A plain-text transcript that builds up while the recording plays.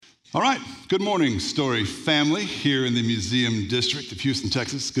All right, good morning, Story family, here in the Museum District of Houston,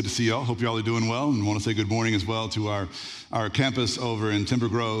 Texas. Good to see y'all. Hope y'all are doing well, and want to say good morning as well to our campus over in Timber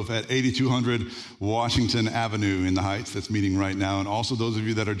Grove at 8200 Washington Avenue in the Heights that's meeting right now, and also those of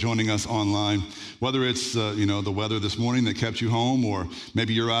you that are joining us online, whether it's the weather this morning that kept you home, or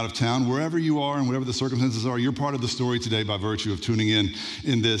maybe you're out of town, wherever you are and whatever the circumstances are, you're part of the story today by virtue of tuning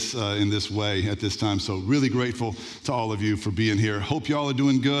in this way at this time. So really grateful to all of you for being here. Hope y'all are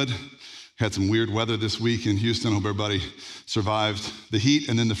doing good. Had some weird weather this week in Houston. Hope everybody survived the heat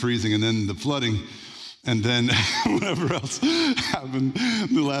and then the freezing and then the flooding and then whatever else happened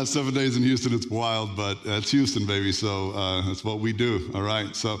the last 7 days in Houston. It's wild, but it's Houston, baby. So that's what we do. All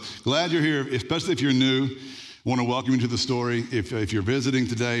right. So glad you're here, especially if you're new. I want to welcome you to the story. If you're visiting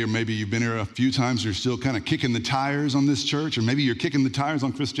today, or maybe you've been here a few times, you're still kind of kicking the tires on this church, or maybe you're kicking the tires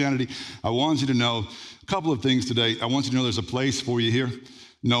on Christianity, I want you to know a couple of things today. I want you to know there's a place for you here.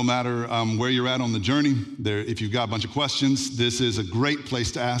 No matter where you're at on the journey, if you've got a bunch of questions, this is a great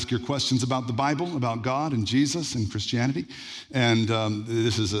place to ask your questions about the Bible, about God and Jesus and Christianity. And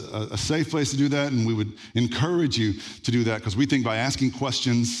this is a safe place to do that, and we would encourage you to do that, because we think by asking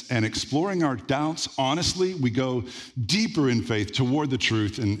questions and exploring our doubts honestly, we go deeper in faith toward the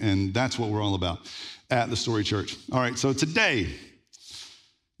truth, and that's what we're all about at the Story Church. All right, so today,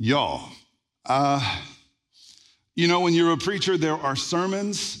 y'all, when you're a preacher, there are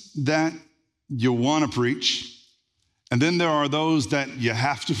sermons that you want to preach, and then there are those that you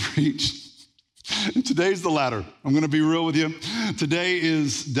have to preach. And today's the latter. I'm going to be real with you. Today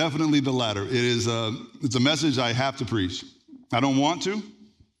is definitely the latter. It's a message I have to preach. I don't want to.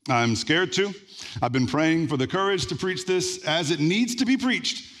 I'm scared to. I've been praying for the courage to preach this as it needs to be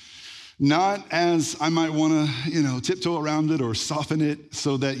preached. Not as I might want to, tiptoe around it or soften it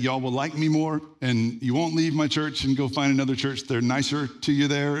so that y'all will like me more and you won't leave my church and go find another church. They're nicer to you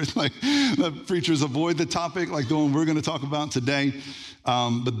there. It's like the preachers avoid the topic like the one we're going to talk about today.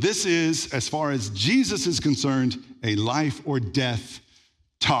 But this is, as far as Jesus is concerned, a life or death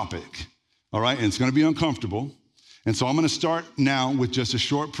topic. All right, and it's going to be uncomfortable. And so I'm going to start now with just a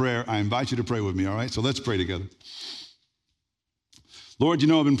short prayer. I invite you to pray with me, all right? So let's pray together. Lord,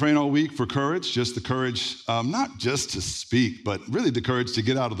 I've been praying all week for courage, just the courage, not just to speak, but really the courage to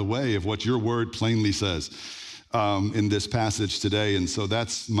get out of the way of what your word plainly says in this passage today. And so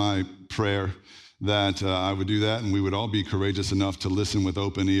that's my prayer, that I would do that, and we would all be courageous enough to listen with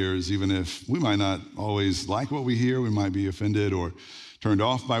open ears, even if we might not always like what we hear, we might be offended or turned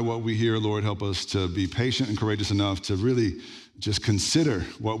off by what we hear. Lord, help us to be patient and courageous enough to really just consider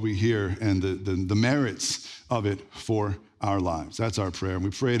what we hear and the merits of it for our lives. That's our prayer, and we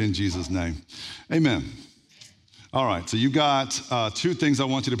pray it in Jesus' name. Amen. All right, so you got two things I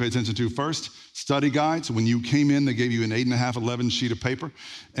want you to pay attention to. First, study guides. When you came in, they gave you an 8.5, 11 sheet of paper,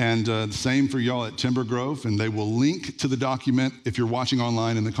 and the same for y'all at Timber Grove, and they will link to the document. If you're watching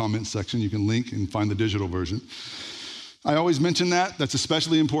online in the comments section, you can link and find the digital version. I always mention that. That's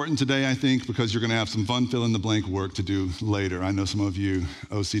especially important today, I think, because you're going to have some fun fill-in-the-blank work to do later. I know some of you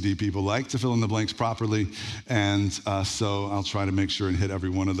OCD people like to fill in the blanks properly, and so I'll try to make sure and hit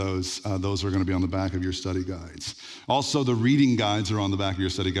every one of those. Those are going to be on the back of your study guides. Also, the reading guides are on the back of your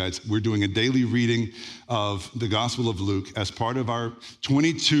study guides. We're doing a daily reading of the Gospel of Luke as part of our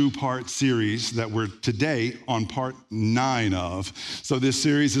 22-part series that we're today on part 9 of. So this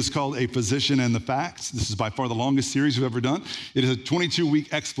series is called A Physician and the Facts. This is by far the longest series we've ever done. It is a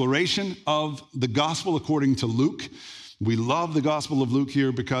 22-week exploration of the Gospel according to Luke. We love the Gospel of Luke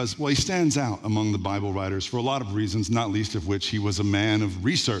here because, he stands out among the Bible writers for a lot of reasons, not least of which he was a man of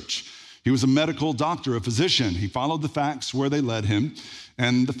research. He was a medical doctor, a physician. He followed the facts where they led him,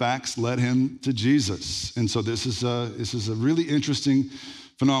 and the facts led him to Jesus. And so this is a really interesting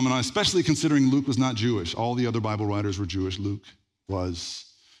phenomenon, especially considering Luke was not Jewish. All the other Bible writers were Jewish. Luke was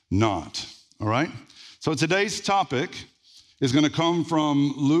not. All right? So today's topic is going to come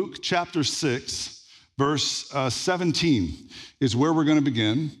from Luke chapter 6, verse 17 is where we're going to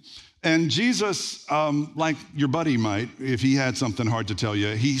begin. And Jesus, like your buddy might, if he had something hard to tell you,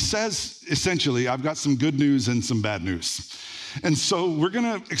 he says, essentially, I've got some good news and some bad news. And so we're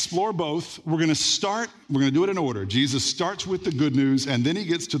going to explore both. We're going to do it in order. Jesus starts with the good news, and then he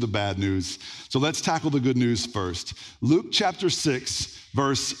gets to the bad news. So let's tackle the good news first. Luke chapter 6,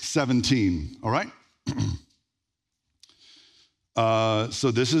 verse 17, all right?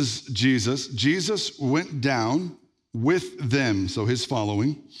 So this is Jesus. Jesus went down with them, so his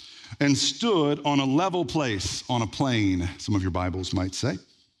following, and stood on a level place, on a plain, some of your Bibles might say.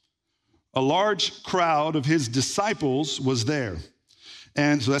 A large crowd of his disciples was there,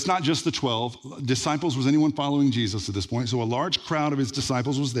 And so that's not just the 12. Disciples was anyone following Jesus at this point. So a large crowd of his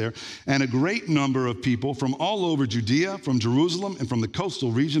disciples was there, and a great number of people from all over Judea, from Jerusalem, and from the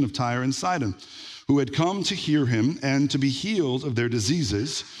coastal region of Tyre and Sidon, who had come to hear him and to be healed of their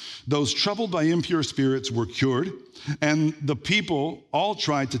diseases. Those troubled by impure spirits were cured, and the people all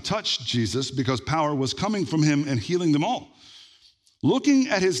tried to touch Jesus because power was coming from him and healing them all. Looking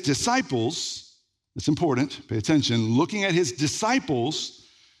at his disciples, it's important, pay attention. Looking at his disciples,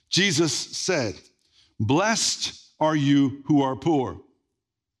 Jesus said, "Blessed are you who are poor,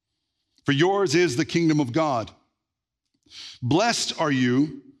 for yours is the kingdom of God. Blessed are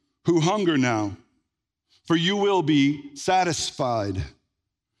you who hunger now, for you will be satisfied.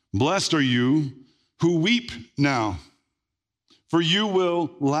 Blessed are you who weep now, for you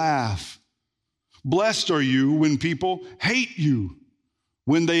will laugh. Blessed are you when people hate you,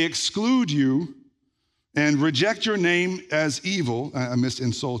 when they exclude you, and reject your name as evil." I missed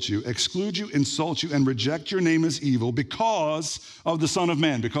insult you. "Exclude you, insult you, and reject your name as evil because of the Son of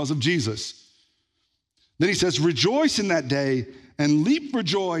Man," because of Jesus. Then he says, "Rejoice in that day and leap for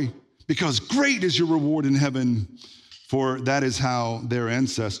joy, because great is your reward in heaven, for that is how their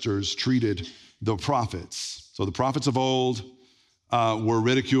ancestors treated the prophets." So the prophets of old were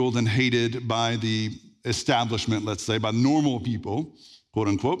ridiculed and hated by the establishment, let's say, by normal people, quote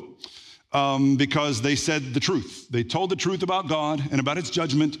unquote, because they said the truth. They told the truth about God and about his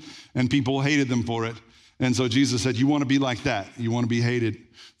judgment, and people hated them for it. And so Jesus said, you want to be like that. You want to be hated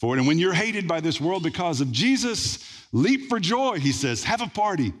for it. And when you're hated by this world because of Jesus, leap for joy, he says. Have a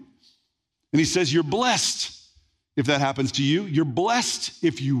party. And he says, you're blessed if that happens to you. You're blessed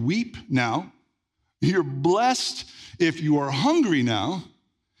if you weep now. You're blessed if you are hungry now.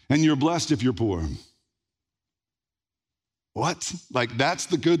 And you're blessed if you're poor. What? Like, that's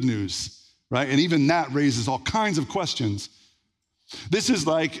the good news. Right? And even that raises all kinds of questions. This is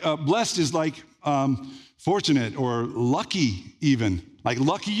like, blessed is like fortunate or lucky even. Like,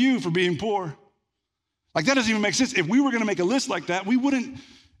 lucky you for being poor. Like, that doesn't even make sense. If we were going to make a list like that, we wouldn't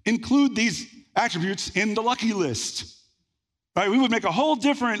include these attributes in the lucky list. Right? We would make a whole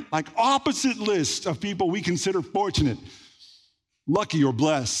different, like, opposite list of people we consider fortunate, lucky or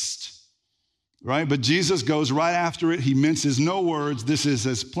blessed. Right? But Jesus goes right after it. He minces no words. This is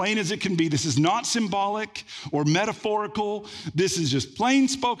as plain as it can be. This is not symbolic or metaphorical. This is just plain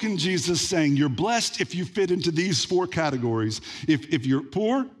spoken Jesus saying, you're blessed if you fit into these four categories. If you're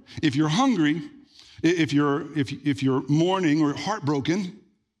poor, if you're hungry, if you're mourning or heartbroken,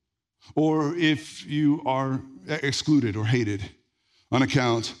 or if you are excluded or hated on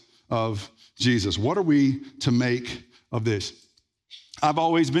account of Jesus. What are we to make of this? I've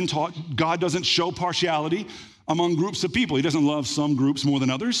always been taught God doesn't show partiality among groups of people. He doesn't love some groups more than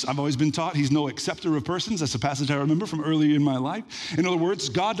others. I've always been taught he's no acceptor of persons. That's a passage I remember from early in my life. In other words,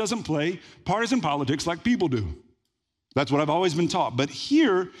 God doesn't play partisan politics like people do. That's what I've always been taught. But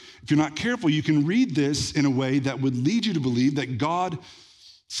here, if you're not careful, you can read this in a way that would lead you to believe that God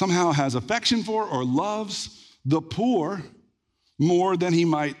somehow has affection for or loves the poor more than he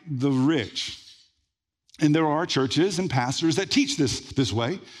might the rich. And there are churches and pastors that teach this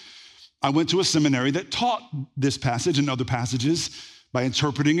way. I went to a seminary that taught this passage and other passages by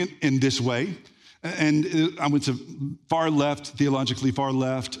interpreting it in this way. And I went to theologically far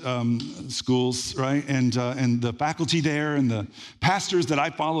left schools, right? And the faculty there and the pastors that I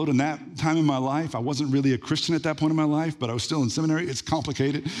followed in that time in my life, I wasn't really a Christian at that point in my life, but I was still in seminary. It's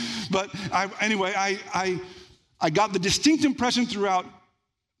complicated. But I got the distinct impression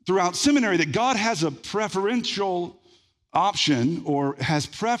throughout seminary that God has a preferential option or has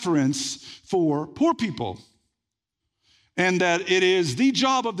preference for poor people. And that it is the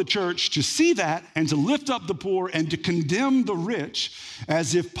job of the church to see that and to lift up the poor and to condemn the rich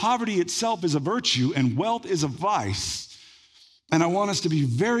as if poverty itself is a virtue and wealth is a vice. And I want us to be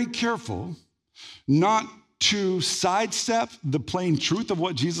very careful not to sidestep the plain truth of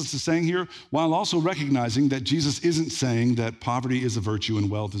what Jesus is saying here, while also recognizing that Jesus isn't saying that poverty is a virtue and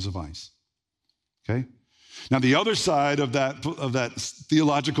wealth is a vice. Okay? Now, the other side of that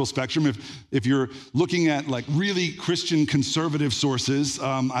theological spectrum, if you're looking at like really Christian conservative sources,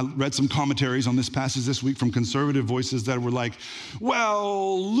 I read some commentaries on this passage this week from conservative voices that were like,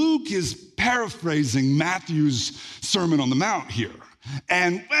 well, Luke is paraphrasing Matthew's Sermon on the Mount here.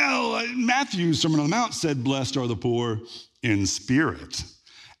 And, well, Matthew's Sermon on the Mount said, blessed are the poor in spirit.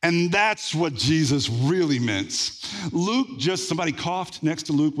 And that's what Jesus really meant. Somebody coughed next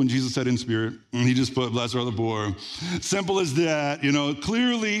to Luke when Jesus said in spirit, and he just put, blessed are the poor. Simple as that.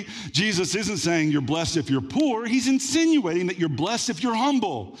 Clearly, Jesus isn't saying you're blessed if you're poor. He's insinuating that you're blessed if you're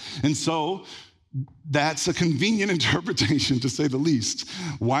humble. And so, That's a convenient interpretation, to say the least.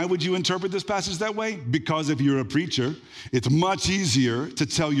 Why would you interpret this passage that way? Because if you're a preacher, it's much easier to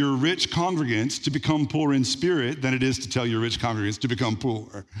tell your rich congregants to become poor in spirit than it is to tell your rich congregants to become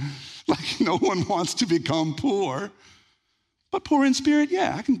poor. Like, no one wants to become poor. But poor in spirit,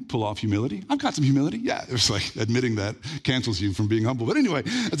 yeah, I can pull off humility. I've got some humility. Yeah, it's like admitting that cancels you from being humble. But anyway,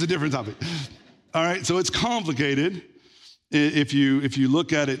 that's a different topic. All right, so it's complicated if you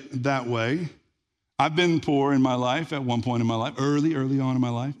look at it that way. I've been poor in my life at one point in my life, early on in my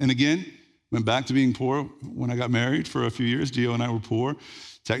life. And again, went back to being poor when I got married for a few years. Gio and I were poor,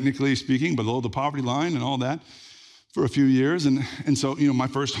 technically speaking, below the poverty line and all that for a few years. And so, my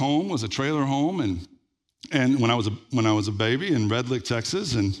first home was a trailer home, and when I was a baby in Red Lick,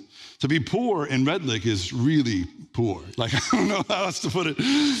 Texas, and to be poor in Red Lick is really poor. Like, I don't know how else to put it.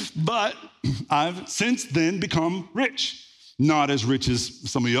 But I've since then become rich. Not as rich as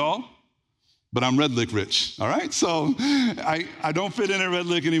some of y'all, but I'm Red Lick rich, all right? So I don't fit in at Red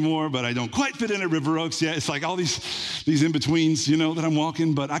Lick anymore, but I don't quite fit in at River Oaks yet. It's like all these in-betweens, that I'm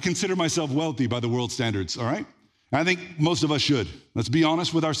walking, but I consider myself wealthy by the world standards, all right? I think most of us should. Let's be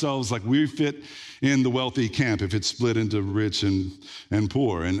honest with ourselves, like we fit in the wealthy camp if it's split into rich and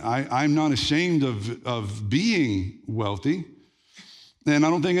poor. And I'm not ashamed of being wealthy. And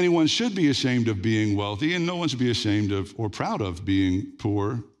I don't think anyone should be ashamed of being wealthy, and no one should be ashamed of or proud of being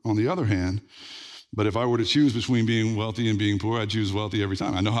poor on the other hand. But if I were to choose between being wealthy and being poor, I'd choose wealthy every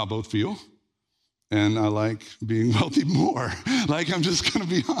time. I know how both feel. And I like being wealthy more. Like, I'm just gonna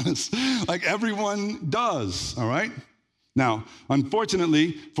be honest. Like, everyone does, all right? Now,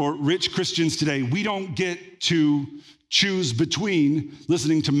 unfortunately, for rich Christians today, we don't get to choose between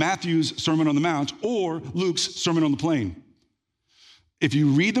listening to Matthew's Sermon on the Mount or Luke's Sermon on the Plain. If you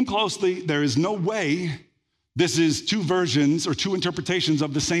read them closely, there is no way this is two versions or two interpretations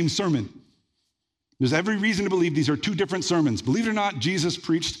of the same sermon. There's every reason to believe these are two different sermons. Believe it or not, Jesus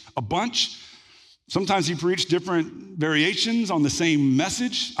preached a bunch. Sometimes he preached different variations on the same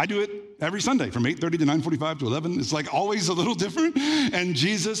message. I do it every Sunday from 8:30 to 9:45 to 11. It's like always a little different. And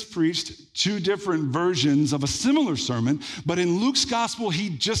Jesus preached two different versions of a similar sermon. But in Luke's gospel, he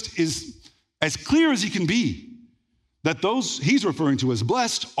just is as clear as he can be that those he's referring to as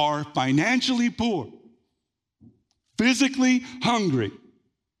blessed are financially poor, physically hungry,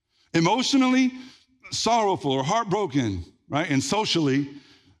 emotionally sorrowful or heartbroken, right? And socially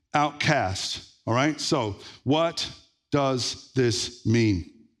outcast. All right, so what does this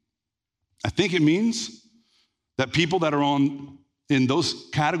mean? I think it means that people that are in those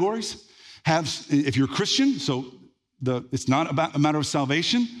categories have, if you're Christian, so it's not about a matter of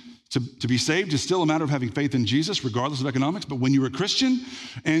salvation. To be saved is still a matter of having faith in Jesus, regardless of economics. But when you're a Christian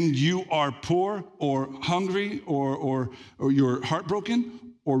and you are poor or hungry or you're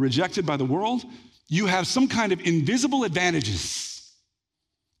heartbroken or rejected by the world, you have some kind of invisible advantages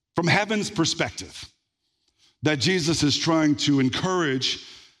from heaven's perspective that Jesus is trying to encourage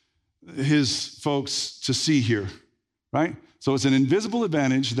his folks to see here, right? So it's an invisible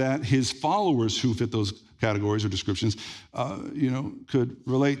advantage that his followers who fit those categories or descriptions, could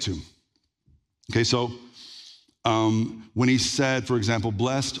relate to. Okay, so when he said, for example,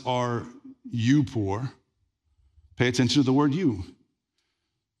 blessed are you poor, pay attention to the word you.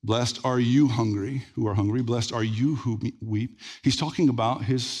 Blessed are you who are hungry. Blessed are you who weep. He's talking about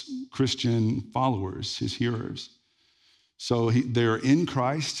his Christian followers, his hearers. So they're in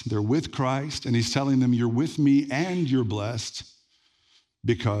Christ, they're with Christ, and he's telling them, you're with me and you're blessed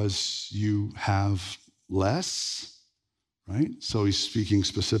because you have less, right? So he's speaking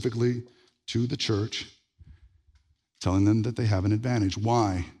specifically to the church, telling them that they have an advantage.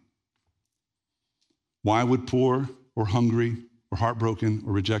 Why? Why would poor or hungry or heartbroken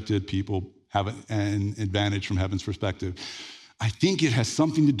or rejected people have an advantage from heaven's perspective? I think it has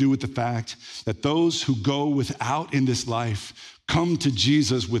something to do with the fact that those who go without in this life come to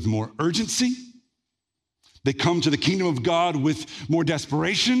Jesus with more urgency. They come to the kingdom of God with more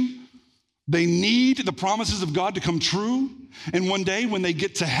desperation. They need the promises of God to come true. And one day when they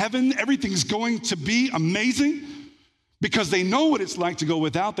get to heaven, everything's going to be amazing because they know what it's like to go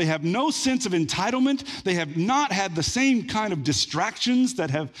without. They have no sense of entitlement. They have not had the same kind of distractions that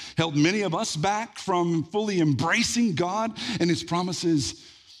have held many of us back from fully embracing God and his promises.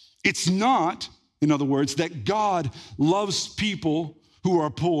 It's not, in other words, that God loves people who are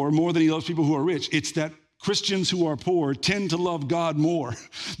poor more than he loves people who are rich. It's that Christians who are poor tend to love God more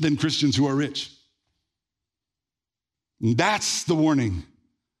than Christians who are rich. And that's the warning.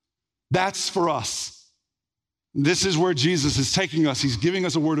 That's for us. This is where Jesus is taking us. He's giving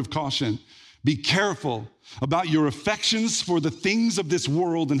us a word of caution. Be careful about your affections for the things of this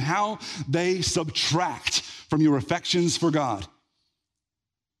world and how they subtract from your affections for God.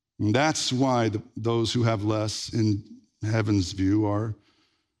 And that's why those who have less in heaven's view are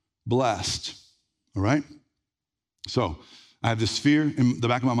blessed, all right? So I have this fear in the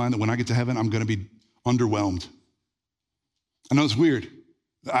back of my mind that when I get to heaven, I'm going to be underwhelmed. I know it's weird.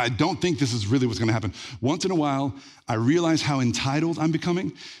 I don't think this is really what's going to happen. Once in a while, I realize how entitled I'm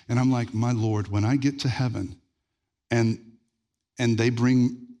becoming, and I'm like, my Lord, when I get to heaven and they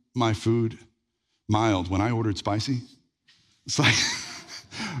bring my food mild when I ordered spicy, it's like,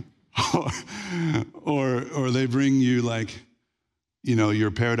 or they bring you like, you know,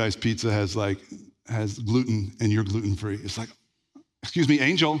 your Paradise Pizza has gluten and you're gluten-free. It's like, excuse me,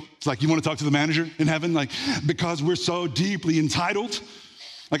 angel. It's like, you want to talk to the manager in heaven? Like, because we're so deeply entitled.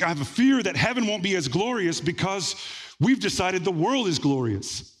 Like, I have a fear that heaven won't be as glorious because we've decided the world is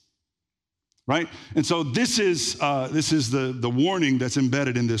glorious, right? And so this is the warning that's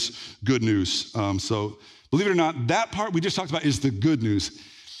embedded in this good news. So believe it or not, that part we just talked about is the good news.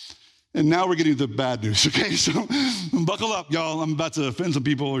 And now we're getting to the bad news, okay? So buckle up, y'all. I'm about to offend some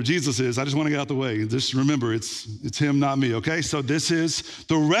people, or Jesus is. I just want to get out the way. Just remember, it's him, not me, okay? So this is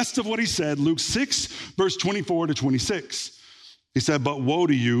the rest of what he said, Luke 6, verse 24 to 26. He said, but woe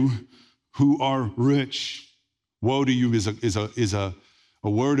to you who are rich. Woe to you is a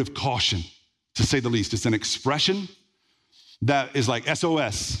word of caution, to say the least. It's an expression that is like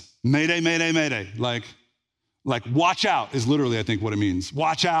SOS, mayday, mayday, mayday. Like watch out is literally, I think, what it means.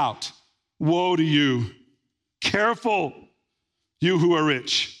 Watch out. Woe to you. Careful, you who are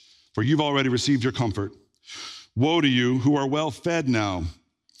rich, for you've already received your comfort. Woe to you who are well fed now,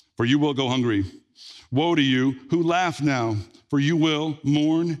 for you will go hungry. Woe to you who laugh now, for you will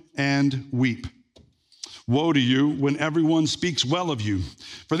mourn and weep. Woe to you when everyone speaks well of you,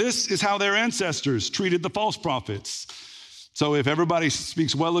 for this is how their ancestors treated the false prophets. So if everybody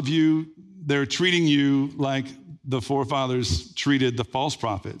speaks well of you, they're treating you like the forefathers treated the false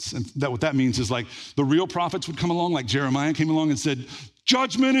prophets. And what that means is like the real prophets would come along, like Jeremiah came along and said,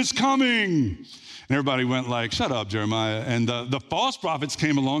 judgment is coming. And everybody went like, shut up, Jeremiah. And the false prophets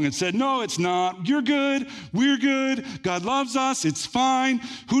came along and said, no, it's not. You're good. We're good. God loves us. It's fine.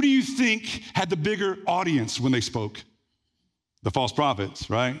 Who do you think had the bigger audience when they spoke? The false prophets,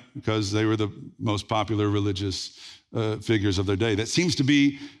 right? Because they were the most popular religious figures of their day. That seems to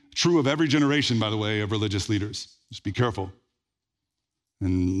be true of every generation, by the way, of religious leaders. Just be careful.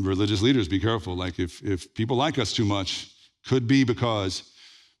 And religious leaders, be careful. Like if people like us too much, could be because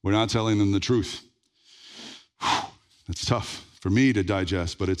we're not telling them the truth. That's tough for me to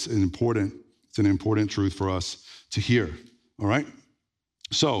digest, but it's an important truth for us to hear, all right?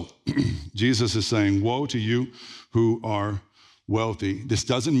 So Jesus is saying, woe to you who are wealthy. This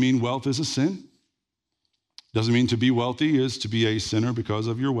doesn't mean wealth is a sin. Doesn't mean to be wealthy is to be a sinner because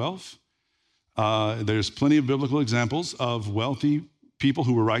of your wealth. There's plenty of biblical examples of wealthy people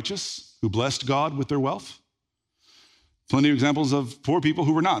who were righteous, who blessed God with their wealth. Plenty of examples of poor people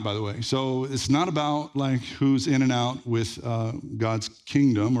who were not, by the way. So it's not about like who's in and out with God's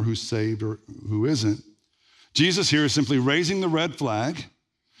kingdom or who's saved or who isn't. Jesus here is simply raising the red flag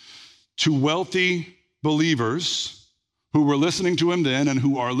to wealthy believers who were listening to him then and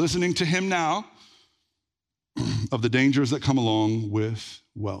who are listening to him now of the dangers that come along with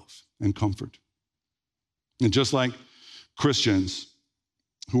wealth and comfort. And just like Christians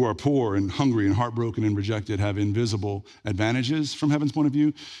who are poor and hungry and heartbroken and rejected have invisible advantages from heaven's point of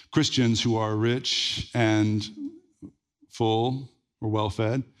view, Christians who are rich and full or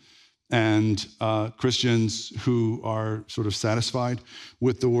well-fed, and Christians who are sort of satisfied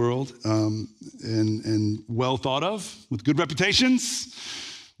with the world and well thought of, with good reputations,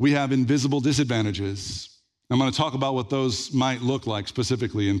 we have invisible disadvantages. I'm going to talk about what those might look like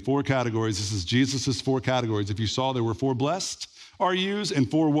specifically in 4 categories. This is Jesus's 4 categories. If you saw, there were 4 blessed are yous and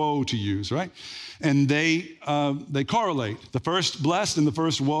 4 woe to yous, right? And they correlate. The first blessed and the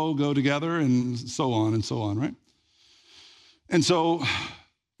first woe go together, and so on, right? And so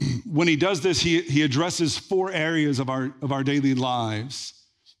when he does this, he addresses 4 areas of our daily lives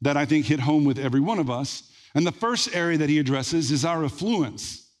that I think hit home with every one of us. And the first area that he addresses is our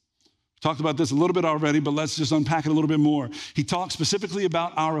affluence. We talked about this a little bit already, but let's just unpack it a little bit more. He talks specifically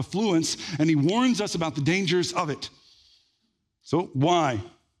about our affluence, and he warns us about the dangers of it. So why?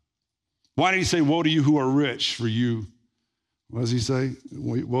 Why did he say, woe to you who are rich, for you? What does he say?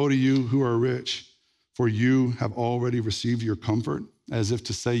 Woe to you who are rich, for you have already received your comfort, as if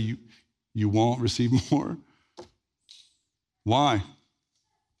to say you won't receive more. Why?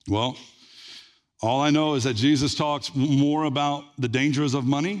 Well, all I know is that Jesus talks more about the dangers of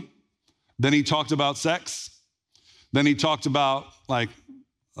money Then he talked about sex. Then he talked about like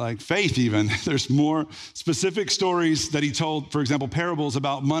faith even. There's more specific stories that he told, for example, parables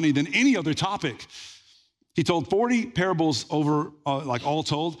about money than any other topic. He told 40 parables over, all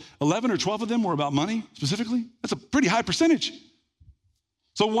told. 11 or 12 of them were about money specifically. That's a pretty high percentage.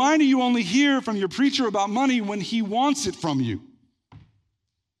 So why do you only hear from your preacher about money when he wants it from you?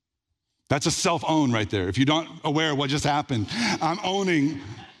 That's a self-own right there. If you're not aware of what just happened, I'm owning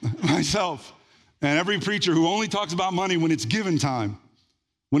myself. And every preacher who only talks about money when it's given time,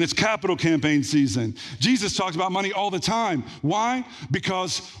 when it's capital campaign season. Jesus talks about money all the time. Why?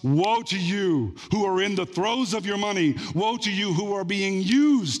 Because woe to you who are in the throes of your money. Woe to you who are being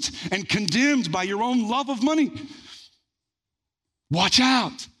used and condemned by your own love of money. Watch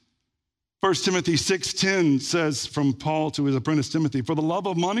out. 1 Timothy 6:10 says from Paul to his apprentice Timothy, for the love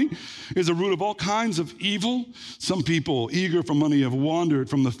of money is a root of all kinds of evil. Some people eager for money have wandered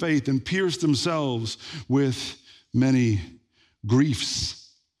from the faith and pierced themselves with many griefs.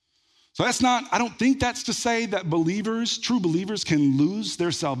 So I don't think that's to say that true believers can lose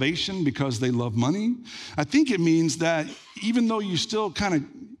their salvation because they love money. I think it means that even though you still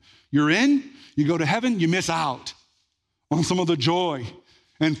you're in, you go to heaven, you miss out on some of the joy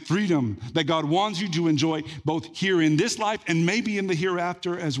and freedom that God wants you to enjoy both here in this life and maybe in the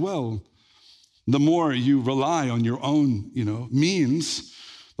hereafter as well. The more you rely on your own, means,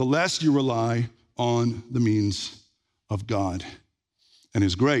 the less you rely on the means of God and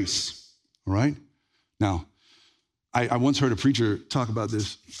his grace. All right? Now, I once heard a preacher talk about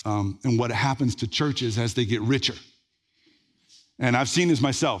this and what happens to churches as they get richer. And I've seen this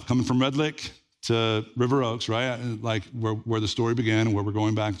myself, coming from Red Lick to River Oaks, right? Like where the story began and where we're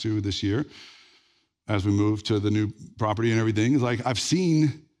going back to this year as we move to the new property and everything. It's like I've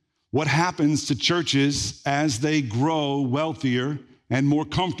seen what happens to churches as they grow wealthier and more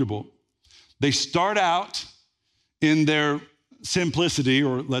comfortable. They start out in their simplicity,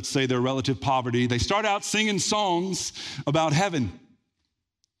 or let's say their relative poverty. They start out singing songs about heaven.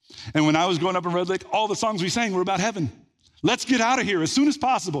 And when I was growing up in Red Lake, all the songs we sang were about heaven. Let's get out of here as soon as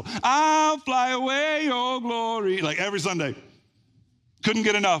possible. I'll fly away, oh glory. Like every Sunday. Couldn't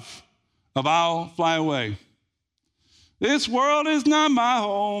get enough of I'll fly away. This world is not my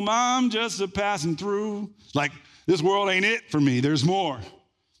home. I'm just a passing through. Like this world ain't it for me. There's more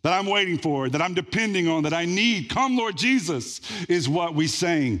that I'm waiting for, that I'm depending on, that I need. Come, Lord Jesus, is what we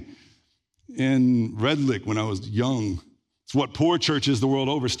sang in Red Lick when I was young. It's what poor churches the world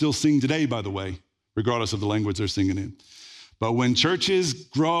over still sing today, by the way, regardless of the language they're singing in. But when churches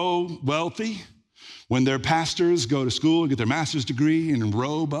grow wealthy, when their pastors go to school and get their master's degree and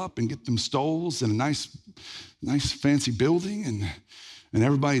robe up and get them stoles and a nice fancy building and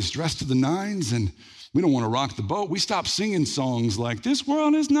everybody's dressed to the nines and we don't want to rock the boat, we stop singing songs like, this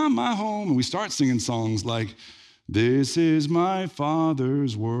world is not my home. And we start singing songs like, this is my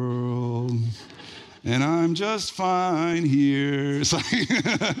Father's world, and I'm just fine here. It's like,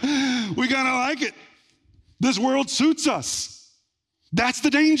 we kind of like it. This world suits us. That's the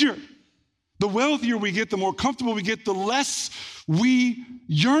danger. The wealthier we get, the more comfortable we get, the less we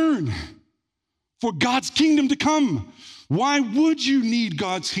yearn for God's kingdom to come. Why would you need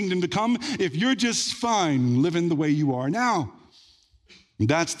God's kingdom to come if you're just fine living the way you are now? And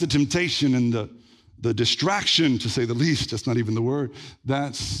that's the temptation and the distraction, to say the least. That's not even the word.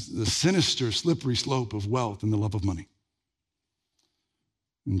 That's the sinister, slippery slope of wealth and the love of money.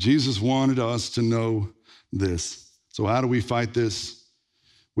 And Jesus wanted us to know this. So how do we fight this?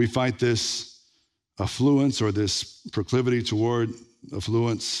 We fight this affluence, or this proclivity toward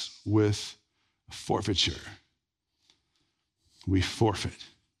affluence, with forfeiture. We forfeit.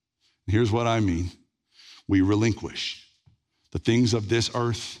 Here's what I mean. We relinquish the things of this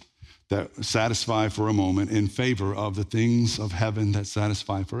earth that satisfy for a moment in favor of the things of heaven that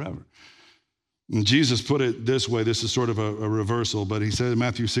satisfy forever. And Jesus put it this way. This is sort of a reversal, but he said in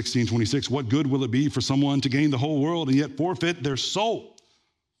Matthew 16:26, what good will it be for someone to gain the whole world and yet forfeit their soul?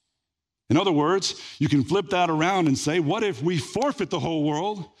 In other words, you can flip that around and say, what if we forfeit the whole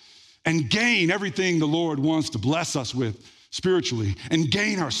world and gain everything the Lord wants to bless us with spiritually, and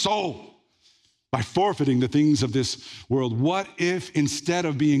gain our soul by forfeiting the things of this world? What if instead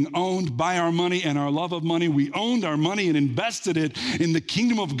of being owned by our money and our love of money, we owned our money and invested it in the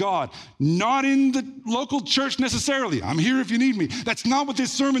kingdom of God, not in the local church necessarily? I'm here if you need me. That's not what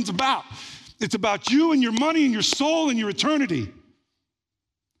this sermon's about. It's about you and your money and your soul and your eternity.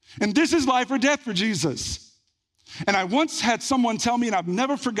 And this is life or death for Jesus. And I once had someone tell me, and I've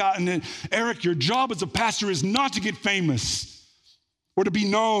never forgotten it, Eric, your job as a pastor is not to get famous or to be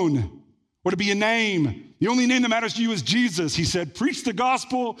known or to be a name. The only name that matters to you is Jesus. He said, preach the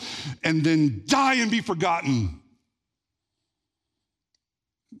gospel and then die and be forgotten.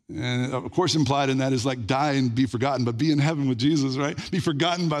 And of course, implied in that is like die and be forgotten, but be in heaven with Jesus, right? Be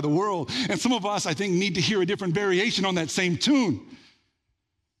forgotten by the world. And some of us, I think, need to hear a different variation on that same tune,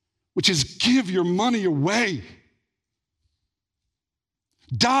 which is give your money away.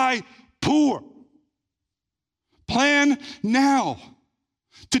 Die poor. Plan now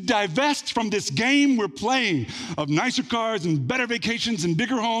to divest from this game we're playing of nicer cars and better vacations and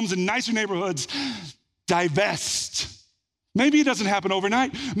bigger homes and nicer neighborhoods. Divest. Maybe it doesn't happen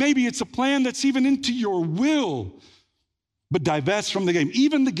overnight. Maybe it's a plan that's even into your will. But divest from the game.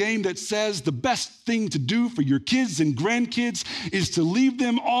 Even the game that says the best thing to do for your kids and grandkids is to leave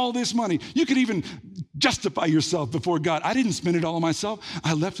them all this money. You could even justify yourself before God. I didn't spend it all on myself.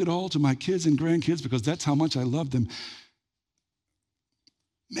 I left it all to my kids and grandkids because that's how much I love them.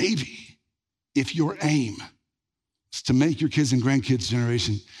 Maybe if your aim is to make your kids and grandkids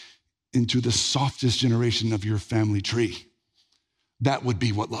generation into the softest generation of your family tree, that would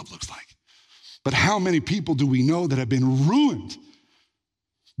be what love looks like. But how many people do we know that have been ruined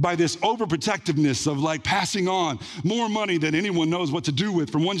by this overprotectiveness of like passing on more money than anyone knows what to do with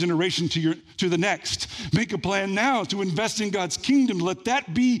from one generation to the next? Make a plan now to invest in God's kingdom. Let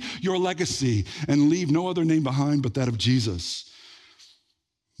that be your legacy and leave no other name behind but that of Jesus.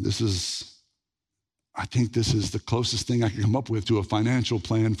 I think this is the closest thing I can come up with to a financial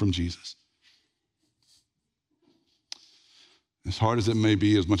plan from Jesus. As hard as it may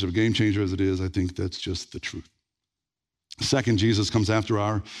be, as much of a game changer as it is, I think that's just the truth. Second, Jesus comes after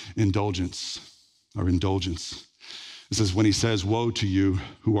our indulgence. This is when he says, woe to you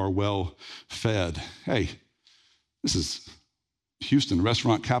who are well fed. Hey, this is Houston,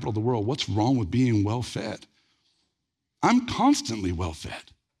 restaurant capital of the world. What's wrong with being well fed? I'm constantly well fed.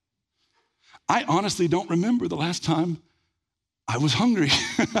 I honestly don't remember the last time I was hungry,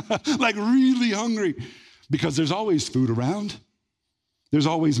 like really hungry, because there's always food around. There's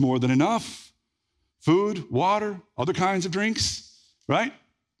always more than enough. Food, water, other kinds of drinks, right?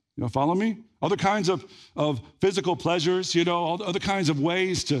 You know, follow me? Other kinds of physical pleasures, all other kinds of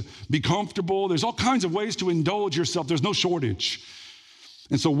ways to be comfortable. There's all kinds of ways to indulge yourself. There's no shortage.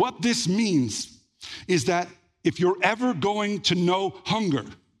 And so what this means is that if you're ever going to know hunger,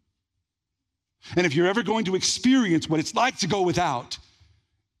 and if you're ever going to experience what it's like to go without,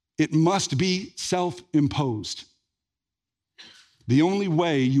 it must be self-imposed. The only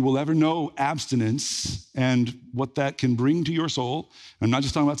way you will ever know abstinence and what that can bring to your soul, I'm not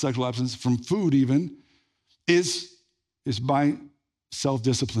just talking about sexual abstinence, from food even, is by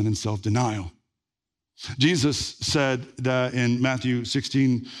self-discipline and self-denial. Jesus said that in Matthew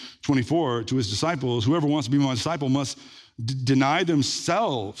 16:24 to his disciples, whoever wants to be my disciple must deny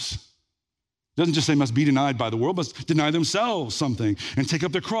themselves. It doesn't just say must be denied by the world, but deny themselves something and take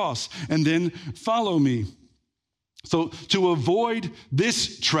up their cross and then follow me. So to avoid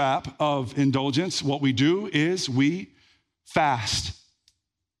this trap of indulgence, what we do is we fast.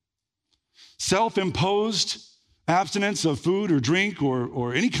 Self-imposed abstinence of food or drink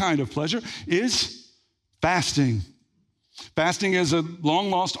or any kind of pleasure is fasting. Fasting is a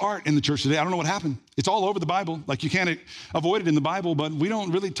long-lost art in the church today. I don't know what happened. It's all over the Bible. Like you can't avoid it in the Bible, but we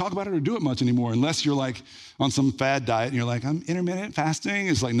don't really talk about it or do it much anymore unless you're like on some fad diet and you're like, I'm intermittent fasting.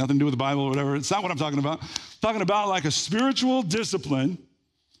 It's like nothing to do with the Bible or whatever. It's not what I'm talking about. I'm talking about like a spiritual discipline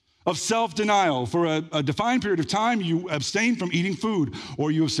of self-denial. For a defined period of time, you abstain from eating food, or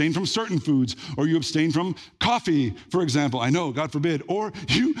you abstain from certain foods, or you abstain from coffee, for example. I know, God forbid. Or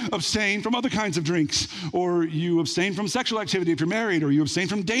you abstain from other kinds of drinks, or you abstain from sexual activity if you're married, or you abstain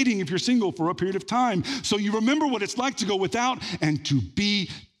from dating if you're single for a period of time. So you remember what it's like to go without and to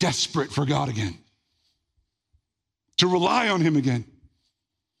be desperate for God again, to rely on him again,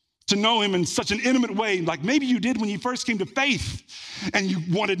 to know him in such an intimate way, like maybe you did when you first came to faith and you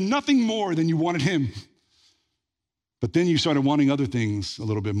wanted nothing more than you wanted him. But then you started wanting other things a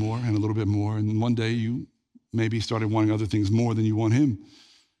little bit more and a little bit more. And one day you maybe started wanting other things more than you want him.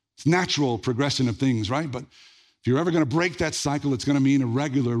 It's natural progression of things, right? But if you're ever going to break that cycle, it's going to mean a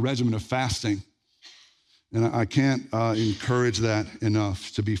regular regimen of fasting. And I can't encourage that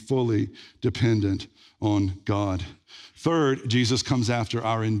enough, to be fully dependent on God. Third, Jesus comes after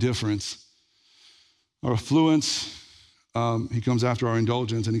our indifference, our affluence. He comes after our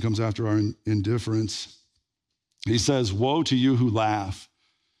indulgence, and he comes after our indifference. He says, woe to you who laugh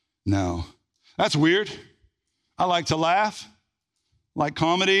now. That's weird. I like to laugh. I like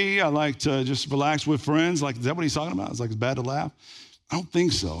comedy. I like to just relax with friends. Like, is that what he's talking about? It's like it's bad to laugh. I don't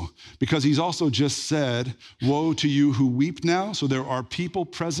think so, because he's also just said, woe to you who weep now. So there are people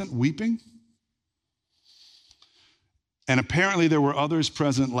present weeping. And apparently there were others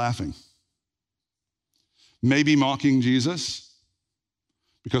present laughing, maybe mocking Jesus,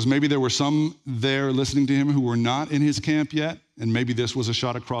 because maybe there were some there listening to him who were not in his camp yet, and maybe this was a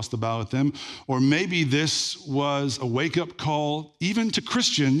shot across the bow at them, or maybe this was a wake-up call even to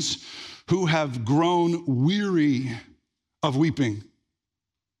Christians who have grown weary of weeping.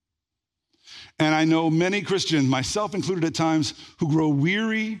 And I know many Christians, myself included at times, who grow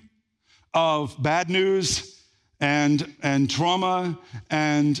weary of bad news and trauma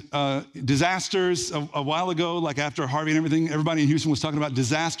and disasters. A while ago, like after Harvey and everything, everybody in Houston was talking about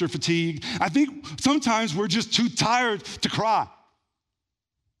disaster fatigue. I think sometimes we're just too tired to cry.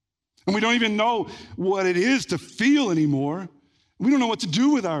 And we don't even know what it is to feel anymore. We don't know what to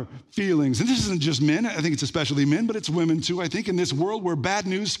do with our feelings. And this isn't just men. I think it's especially men, but it's women too. I think in this world where bad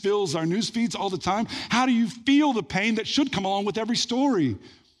news fills our news feeds all the time, how do you feel the pain that should come along with every story?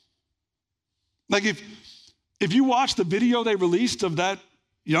 Like if you watch the video they released of that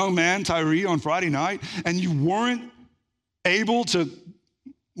young man, Tyree, on Friday night, and you weren't able to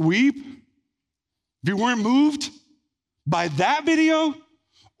weep, if you weren't moved by that video,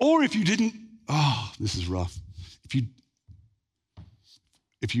 or if you didn't, oh, this is rough.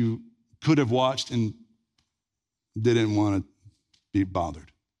 If you could have watched and didn't want to be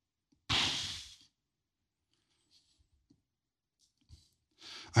bothered.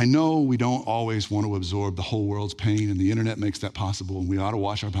 I know we don't always want to absorb the whole world's pain, and the internet makes that possible, and we ought to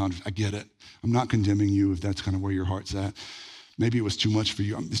watch our boundaries. I get it. I'm not condemning you if that's kind of where your heart's at. Maybe it was too much for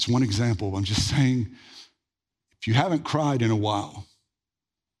you. It's one example. I'm just saying, if you haven't cried in a while,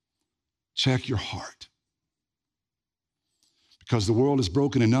 check your heart. Because the world is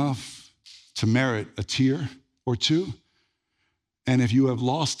broken enough to merit a tear or two. And if you have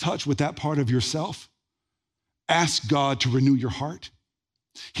lost touch with that part of yourself, ask God to renew your heart.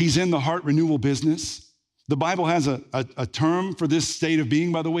 He's in the heart renewal business. The Bible has a term for this state of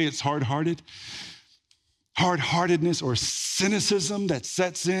being, by the way. It's hard-hearted. Hard-heartedness or cynicism that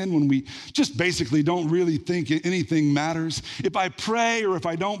sets in when we just basically don't really think anything matters. If I pray or if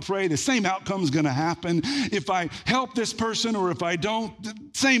I don't pray, the same outcome's gonna happen. If I help this person or if I don't, the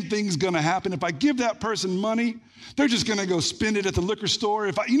same thing's gonna happen. If I give that person money, they're just gonna go spend it at the liquor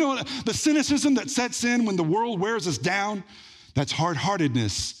store. The cynicism that sets in when the world wears us down, that's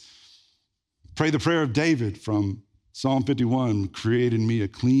hard-heartedness. Pray the prayer of David from Psalm 51, create in me a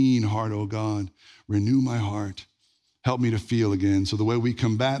clean heart, O God. Renew my heart. Help me to feel again. So the way we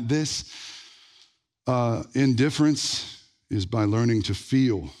combat this indifference is by learning to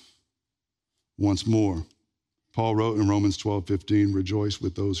feel once more. Paul wrote in Romans 12:15, rejoice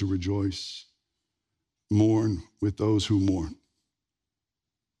with those who rejoice, mourn with those who mourn.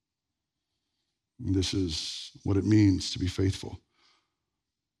 And this is what it means to be faithful.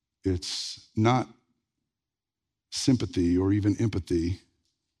 It's not sympathy or even empathy.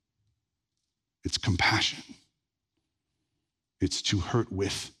 It's compassion. It's to hurt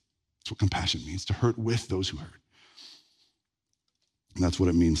with. That's what compassion means, to hurt with those who hurt. And that's what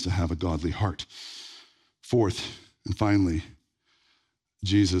it means to have a godly heart. Fourth, and finally,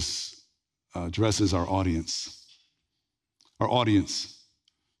 Jesus addresses our audience. Our audience.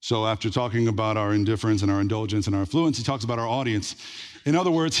 So after talking about our indifference and our indulgence and our affluence, he talks about our audience. In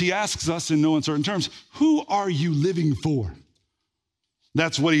other words, he asks us in no uncertain terms, who are you living for?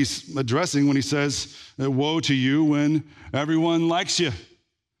 That's what he's addressing when he says, woe to you when everyone likes you,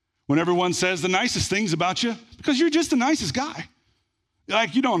 when everyone says the nicest things about you, because you're just the nicest guy.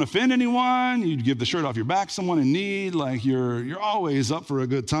 Like, you don't offend anyone, you give the shirt off your back to someone in need, like you're always up for a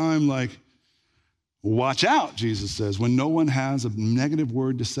good time. Like, watch out, Jesus says, when no one has a negative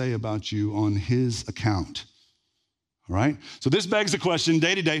word to say about you on his account. All right? So this begs the question,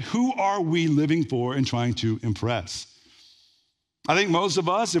 day to day, who are we living for and trying to impress? I think most of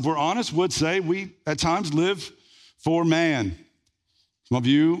us, if we're honest, would say we at times live for man. Some of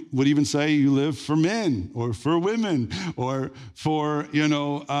you would even say you live for men or for women or for,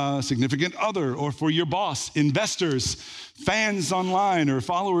 a significant other or for your boss, investors, fans online or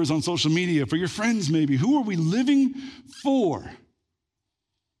followers on social media, for your friends maybe. Who are we living for?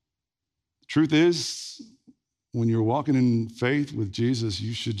 Truth is, when you're walking in faith with Jesus,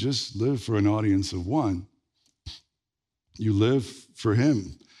 you should just live for an audience of one. You live for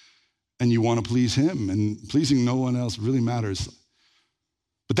him and you want to please him, and pleasing no one else really matters.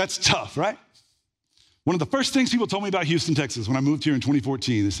 But that's tough, right? One of the first things people told me about Houston, Texas, when I moved here in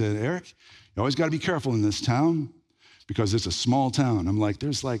 2014, they said, Eric, you always got to be careful in this town because it's a small town. I'm like,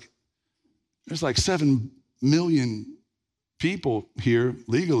 there's like 7 million people here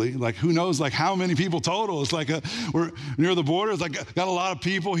legally. Like, who knows, like how many people total? It's like we're near the border. It's like got a lot of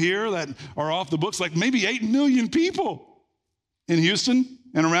people here that are off the books, like maybe 8 million people. in Houston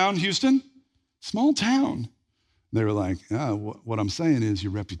and around Houston? Small town. They were like, what I'm saying is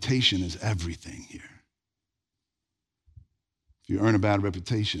your reputation is everything here. If you earn a bad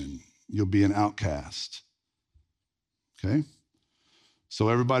reputation, you'll be an outcast. Okay? So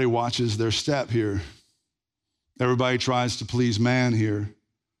everybody watches their step here. Everybody tries to please man here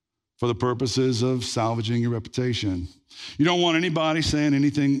for the purposes of salvaging your reputation. You don't want anybody saying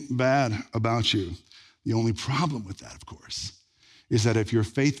anything bad about you. The only problem with that, of course, is that if you're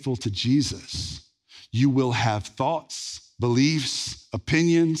faithful to Jesus, you will have thoughts, beliefs,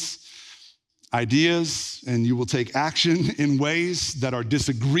 opinions, ideas, and you will take action in ways that are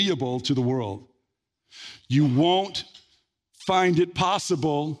disagreeable to the world. You won't find it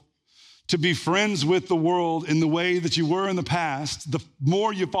possible to be friends with the world in the way that you were in the past. The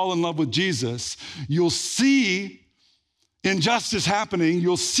more you fall in love with Jesus, you'll see injustice happening,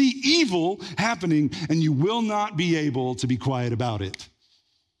 you'll see evil happening, and you will not be able to be quiet about it.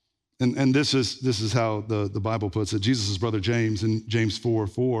 And this is how the Bible puts it. Jesus' brother James in James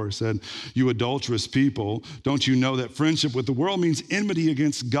 4:4 said, "You adulterous people, don't you know that friendship with the world means enmity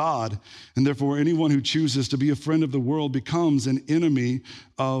against God? And therefore anyone who chooses to be a friend of the world becomes an enemy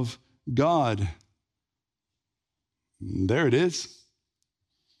of God." There it is.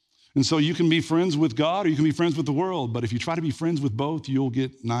 And so you can be friends with God or you can be friends with the world, but if you try to be friends with both, you'll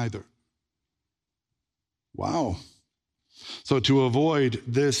get neither. Wow. So to avoid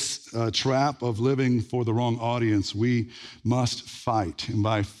this trap of living for the wrong audience, we must fight. And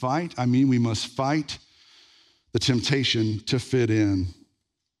by fight, I mean we must fight the temptation to fit in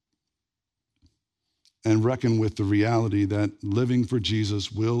and reckon with the reality that living for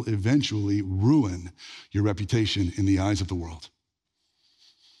Jesus will eventually ruin your reputation in the eyes of the world.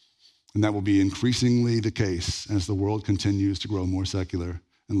 And that will be increasingly the case as the world continues to grow more secular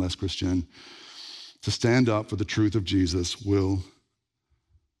and less Christian. To stand up for the truth of Jesus will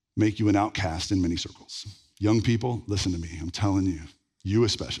make you an outcast in many circles. Young people, listen to me. I'm telling you, you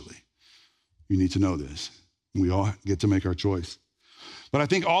especially, you need to know this. We all get to make our choice. But I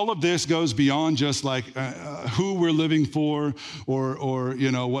think all of this goes beyond just like who we're living for or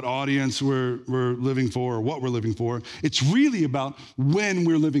you know what audience we're living for or what we're living for. It's really about when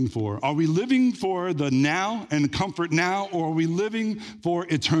we're living for. Are we living for the now and comfort now, or are we living for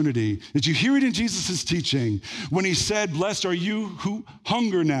eternity? Did you hear it in Jesus' teaching when he said, "Blessed are you who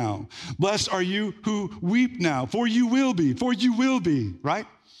hunger now. Blessed are you who weep now, for you will be," right?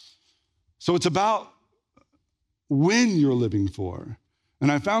 So it's about when you're living for.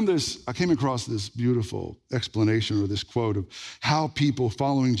 And I came across this beautiful explanation or this quote of how people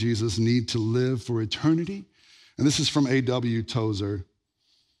following Jesus need to live for eternity. And this is from A.W. Tozer.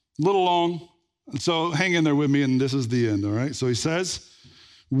 A little long, so hang in there with me, and this is the end, all right? So he says,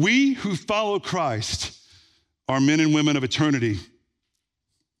 "We who follow Christ are men and women of eternity.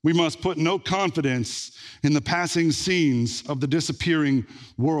 We must put no confidence in the passing scenes of the disappearing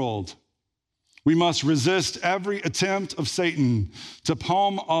world. We must resist every attempt of Satan to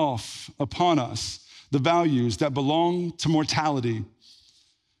palm off upon us the values that belong to mortality.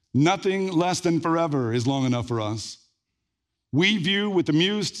 Nothing less than forever is long enough for us. We view with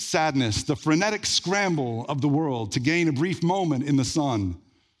amused sadness the frenetic scramble of the world to gain a brief moment in the sun.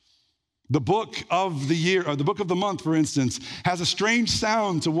 The book of the year, or the book of the month, for instance, has a strange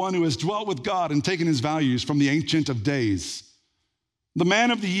sound to one who has dwelt with God and taken his values from the Ancient of Days. The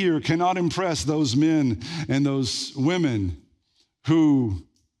man of the year cannot impress those men and those women who,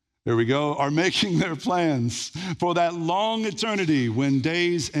 there we go, are making their plans for that long eternity when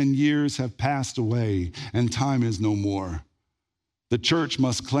days and years have passed away and time is no more. The church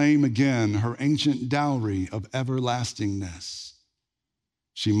must claim again her ancient dowry of everlastingness.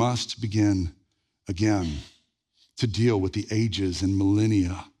 She must begin again to deal with the ages and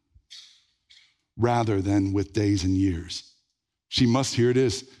millennia rather than with days and years. She must, here it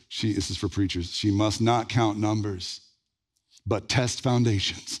is, this is for preachers, she must not count numbers, but test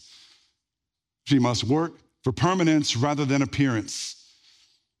foundations. She must work for permanence rather than appearance.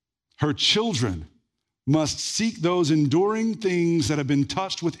 Her children must seek those enduring things that have been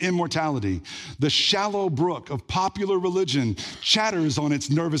touched with immortality. The shallow brook of popular religion chatters on its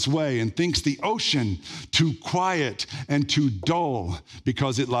nervous way and thinks the ocean too quiet and too dull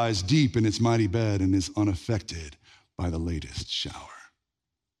because it lies deep in its mighty bed and is unaffected by the latest shower.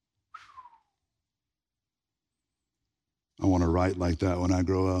 I want to write like that when I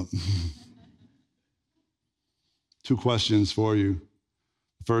grow up. 2 questions for you.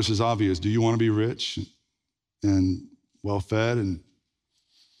 First is obvious. Do you want to be rich and well-fed and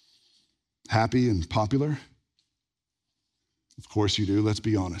happy and popular? Of course you do. Let's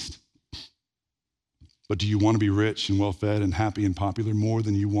be honest. But do you want to be rich and well-fed and happy and popular more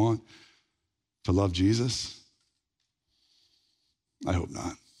than you want to love Jesus? I hope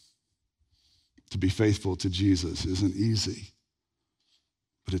not. To be faithful to Jesus isn't easy,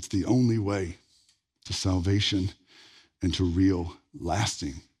 but it's the only way to salvation and to real,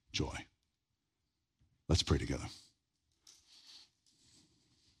 lasting joy. Let's pray together.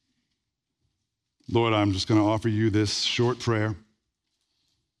 Lord, I'm just going to offer you this short prayer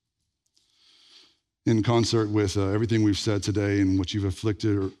in concert with everything we've said today and what you've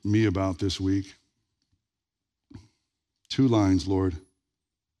afflicted me about this week. 2 lines, Lord.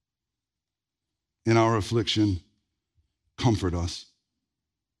 In our affliction, comfort us.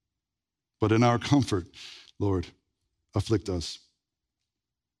 But in our comfort, Lord, afflict us.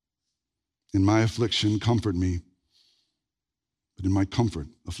 In my affliction, comfort me. But in my comfort,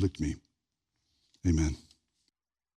 afflict me. Amen.